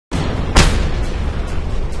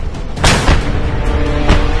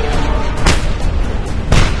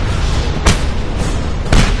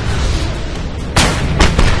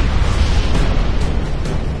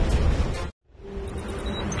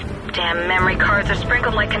cards are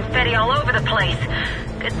sprinkled like confetti all over the place.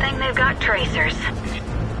 Good thing they've got tracers.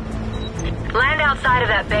 Land outside of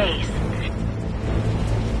that base.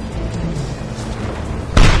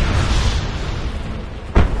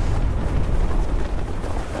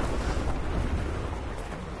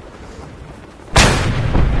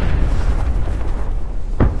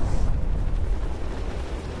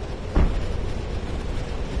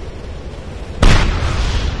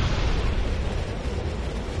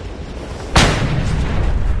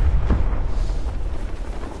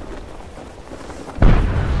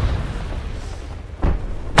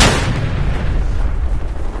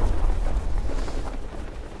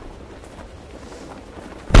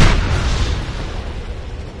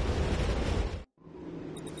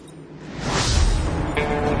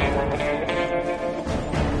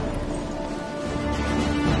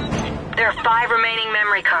 There are 5 remaining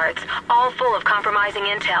memory cards, all full of compromising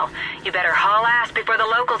intel. You better haul ass before the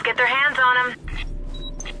locals get their hands on them.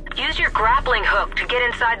 Use your grappling hook to get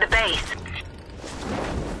inside the base.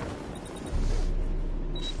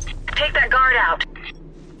 Take that guard out.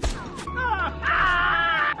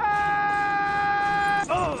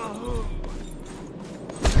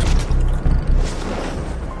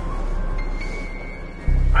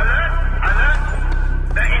 Alert!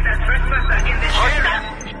 There is a trespasser in this area.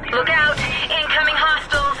 Look out! Incoming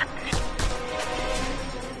hostiles!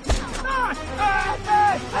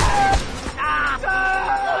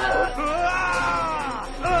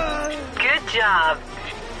 Good job.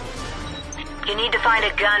 You need to find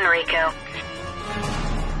a gun, Rico.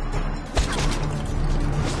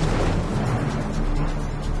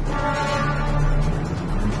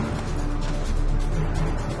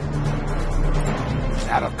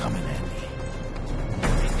 That'll come in handy.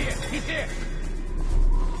 He's here! He's here!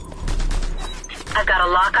 I've got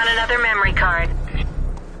a lock on another memory card.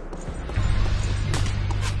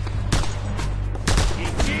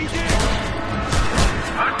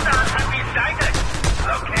 Hostiles have been sighted!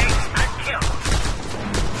 Locate and kill.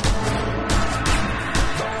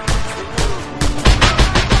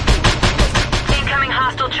 Incoming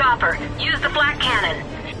hostile chopper. Use the flak cannon.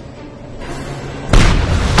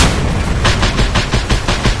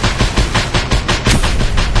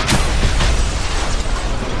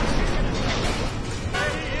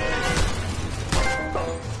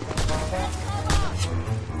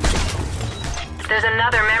 There's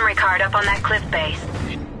another memory card up on that cliff base.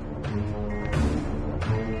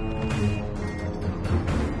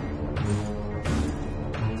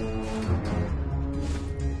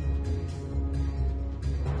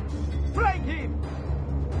 Flank him!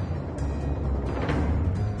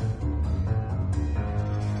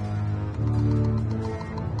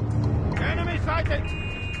 Enemy sighted!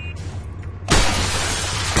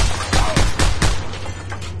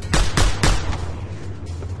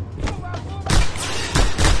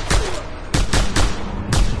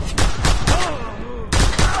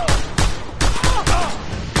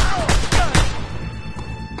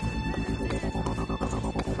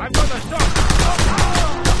 I've got a shot!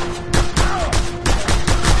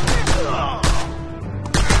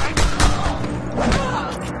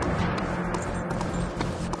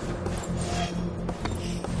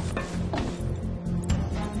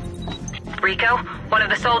 Rico, one of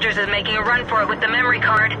the soldiers is making a run for it with the memory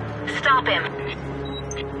card. Stop him.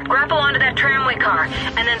 Grapple onto that tramway car,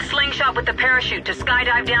 and then slingshot with the parachute to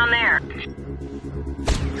skydive down there.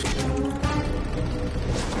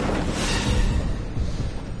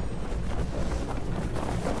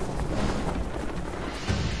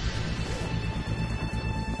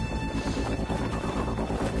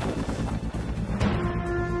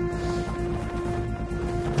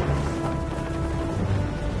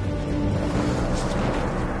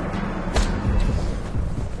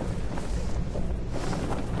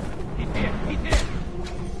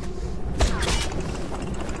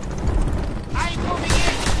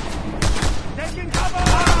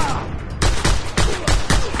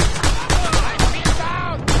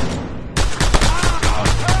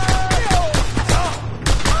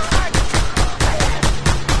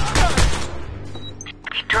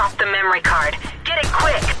 Drop the memory card. Get it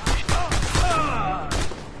quick!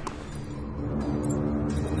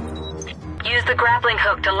 Use the grappling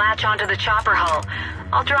hook to latch onto the chopper hull.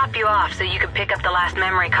 I'll drop you off so you can pick up the last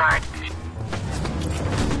memory card.